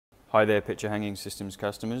Hi there, picture hanging systems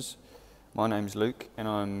customers. My name's Luke and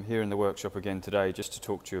I'm here in the workshop again today just to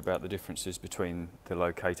talk to you about the differences between the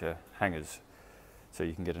Locator hangers so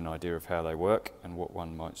you can get an idea of how they work and what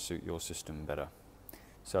one might suit your system better.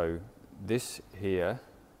 So this here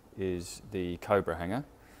is the Cobra hanger,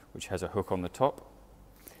 which has a hook on the top,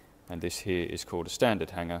 and this here is called a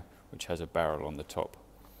standard hanger, which has a barrel on the top.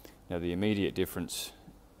 Now the immediate difference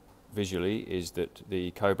visually is that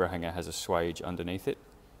the Cobra hanger has a swage underneath it,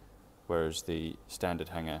 whereas the standard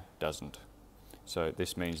hanger doesn't. So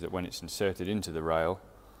this means that when it's inserted into the rail,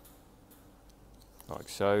 like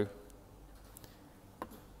so,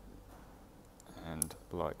 and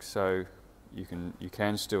like so, you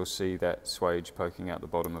can still see that swage poking out the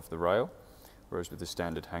bottom of the rail, whereas with the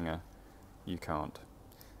standard hanger you can't.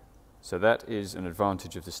 So that is an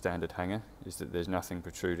advantage of the standard hanger, is that there's nothing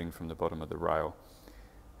protruding from the bottom of the rail.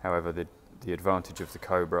 However, the advantage of the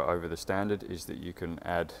Cobra over the standard is that you can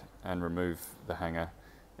add and remove the hanger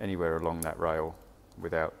anywhere along that rail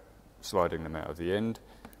without sliding them out of the end,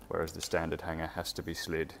 whereas the standard hanger has to be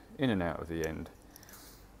slid in and out of the end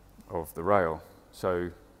of the rail. So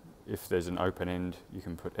if there's an open end, you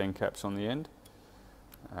can put end caps on the end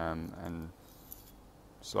and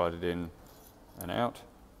slide it in and out,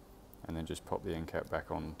 and then just pop the end cap back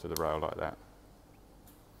onto the rail like that.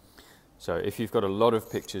 So if you've got a lot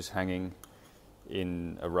of pictures hanging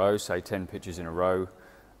in a row, say 10 pictures in a row,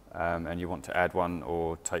 and you want to add one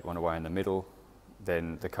or take one away in the middle,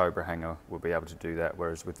 then the Cobra hanger will be able to do that,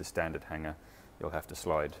 whereas with the standard hanger you'll have to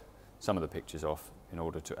slide some of the pictures off in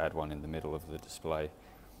order to add one in the middle of the display.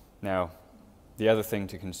 Now the other thing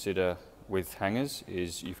to consider with hangers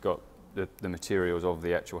is you've got the materials of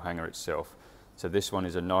the actual hanger itself. So this one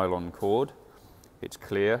is a nylon cord, it's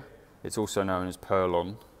clear, it's also known as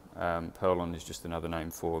Perlon. Perlon is just another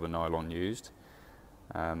name for the nylon used.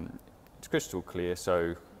 It's crystal clear,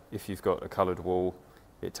 so if you've got a coloured wall,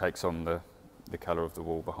 it takes on the colour of the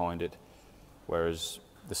wall behind it, whereas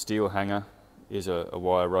the steel hanger is a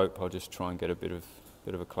wire rope. I'll just try and get a bit of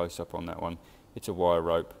a close-up on that one. It's a wire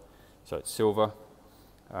rope, so it's silver,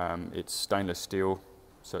 it's stainless steel,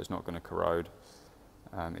 so it's not going to corrode,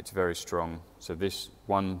 it's very strong. So this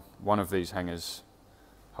one of these hangers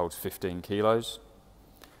holds 15 kilos.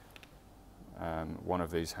 One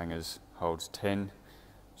of these hangers holds 10,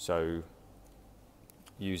 so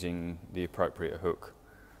using the appropriate hook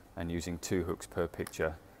and using 2 hooks per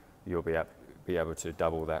picture, you'll be able to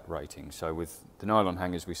double that rating. So with the nylon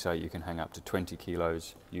hangers we say you can hang up to 20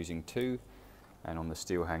 kilos using 2, and on the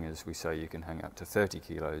steel hangers we say you can hang up to 30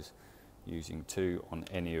 kilos using 2 on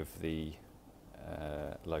any of the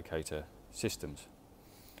Locator systems.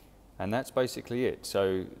 And that's basically it.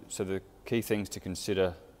 So the key things to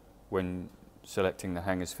consider when selecting the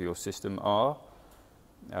hangers for your system are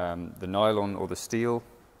the nylon or the steel,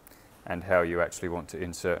 and how you actually want to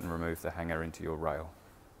insert and remove the hanger into your rail.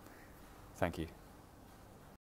 Thank you.